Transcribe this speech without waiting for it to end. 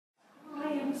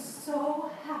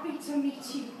to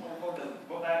meet you.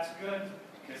 Well, that's good,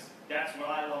 because that's what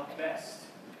I love best,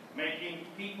 making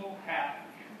people happy.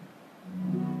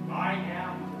 I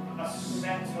am a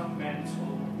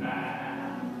sentimental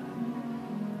man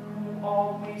who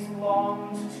always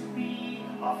longed to be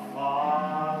a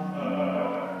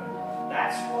father.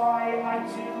 That's why I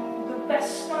do the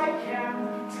best I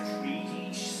can to treat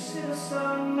each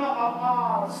citizen of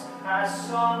Oz as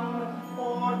son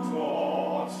or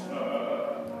daughter.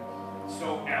 So,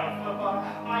 Elphaba,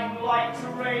 I'd like to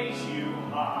raise you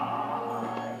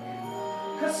high,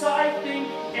 'cause I think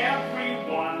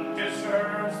everyone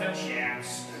deserves a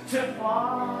chance to fly.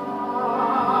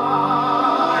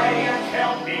 And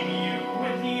helping you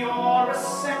with your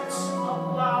ascent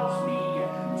allows me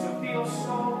to feel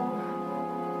so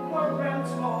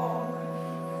parental,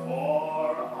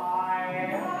 for I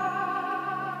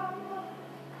am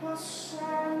a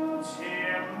sentimental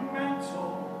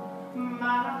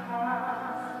man.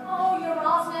 Oh, Your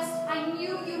Osmus, I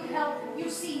knew you'd help. You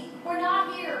see, we're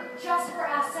not here just for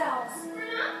ourselves. We're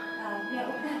not? No.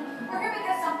 We're here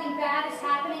because something bad is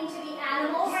happening to the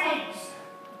animals. Please!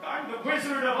 I'm the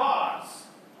Wizard of Oz.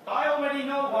 I already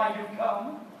know why you've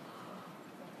come.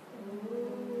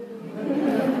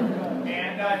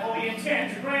 And I fully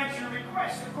intend to grant your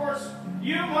request. Of course,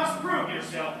 you must prove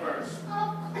yourself first.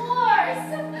 Of course!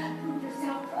 Prove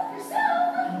yourself, prove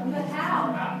yourself! But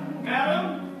how? Madam,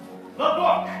 the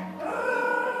book.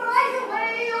 Right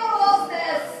away, Your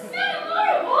Osmus! Madam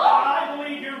Morrible! I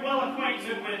believe you're well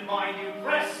acquainted with my new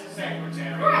press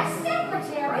secretary. Press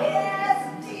secretary? Yes,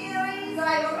 dearies,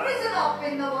 I've risen up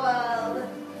in the world.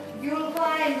 You'll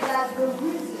find that the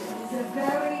wizard is a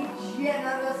very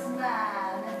generous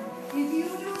man. If you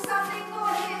do something for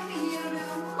him, he'll do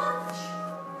much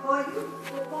for you.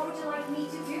 Well, what would you like me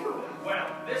to do? Well,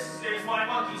 this is my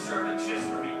monkey servant,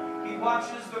 Chistery. He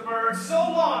watches the birds so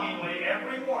longingly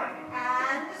every morning.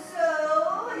 And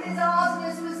so, his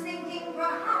Osmus was thinking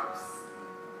perhaps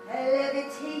a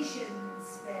levitation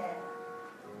spell.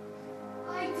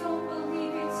 I don't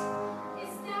believe it.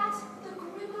 Is that the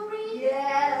Grimory?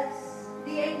 Yes,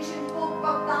 the ancient book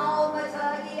of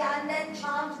thaumaturgy and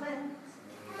enchantment.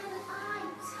 Can I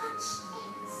touch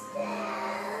it?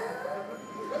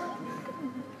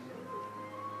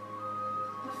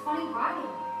 What funny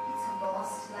writing. It's a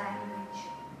lost language.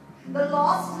 The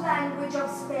lost language of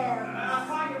spells.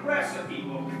 Find a recipe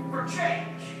book for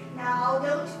change. Now,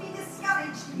 don't be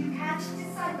discouraged if you can't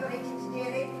decipher it,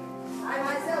 dearie. I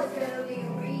myself can only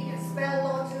read a spell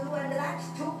or two, and that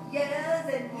took years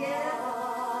and years.